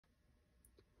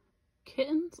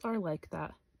Kittens Are Like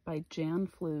That by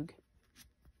Pfloog.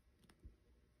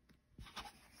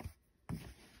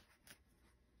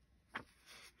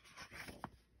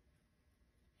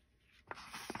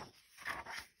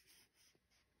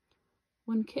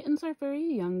 When kittens are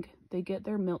very young, they get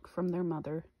their milk from their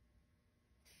mother.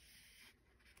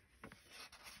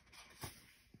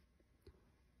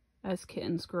 As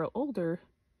kittens grow older,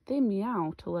 they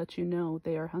meow to let you know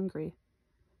they are hungry.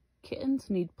 Kittens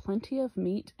need plenty of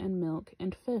meat and milk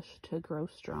and fish to grow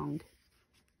strong.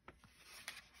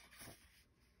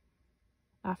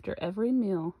 After every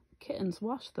meal, kittens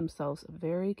wash themselves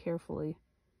very carefully.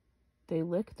 They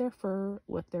lick their fur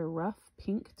with their rough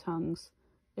pink tongues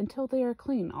until they are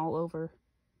clean all over.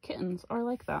 Kittens are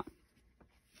like that.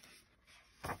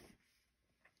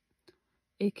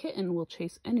 A kitten will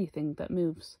chase anything that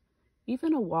moves,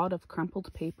 even a wad of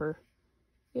crumpled paper.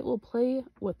 It will play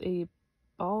with a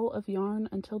ball of yarn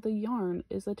until the yarn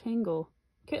is a tangle.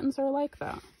 Kittens are like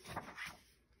that.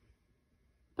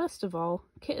 Best of all,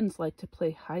 kittens like to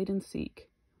play hide and seek.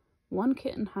 One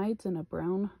kitten hides in a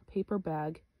brown paper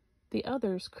bag. The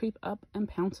others creep up and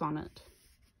pounce on it.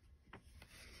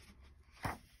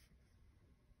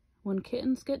 When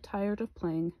kittens get tired of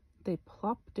playing, they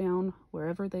plop down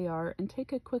wherever they are and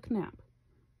take a quick nap.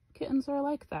 Kittens are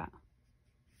like that.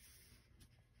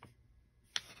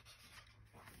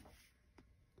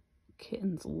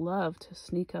 Kittens love to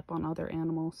sneak up on other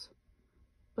animals,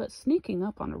 but sneaking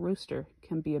up on a rooster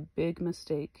can be a big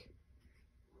mistake.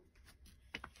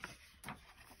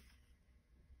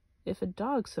 If a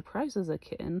dog surprises a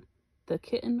kitten, the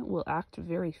kitten will act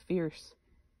very fierce.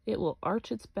 It will arch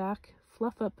its back,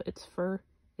 fluff up its fur,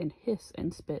 and hiss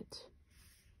and spit.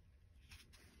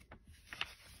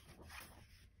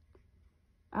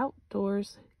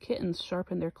 Outdoors, kittens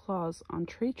sharpen their claws on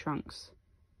tree trunks.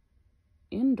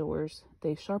 Indoors,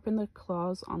 they sharpen their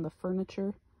claws on the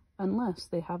furniture unless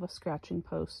they have a scratching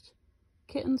post.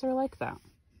 Kittens are like that.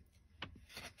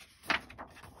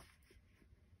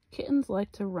 Kittens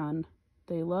like to run.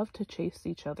 They love to chase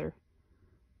each other.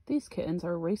 These kittens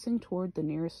are racing toward the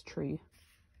nearest tree.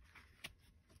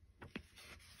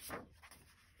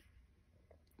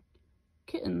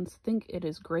 Kittens think it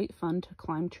is great fun to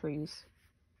climb trees.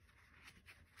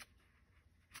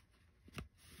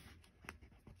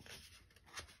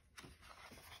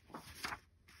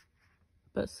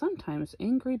 But sometimes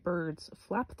angry birds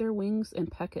flap their wings and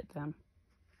peck at them.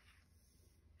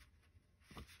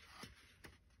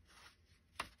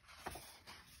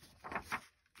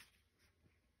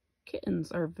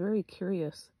 Kittens are very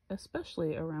curious,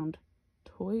 especially around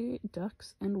toy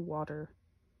ducks and water.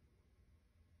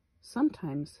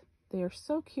 Sometimes they are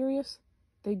so curious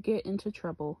they get into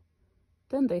trouble.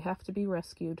 Then they have to be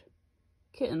rescued.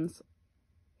 Kittens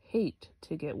hate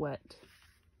to get wet.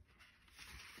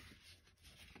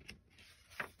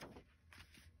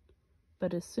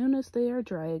 But as soon as they are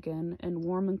dry again and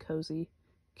warm and cozy,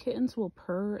 kittens will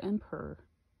purr and purr.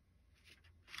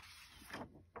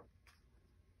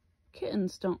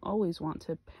 Kittens don't always want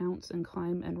to pounce and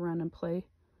climb and run and play.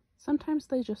 Sometimes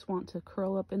they just want to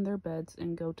curl up in their beds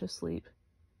and go to sleep.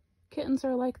 Kittens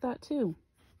are like that too.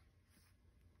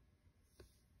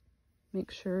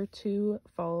 Make sure to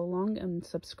follow along and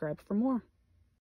subscribe for more.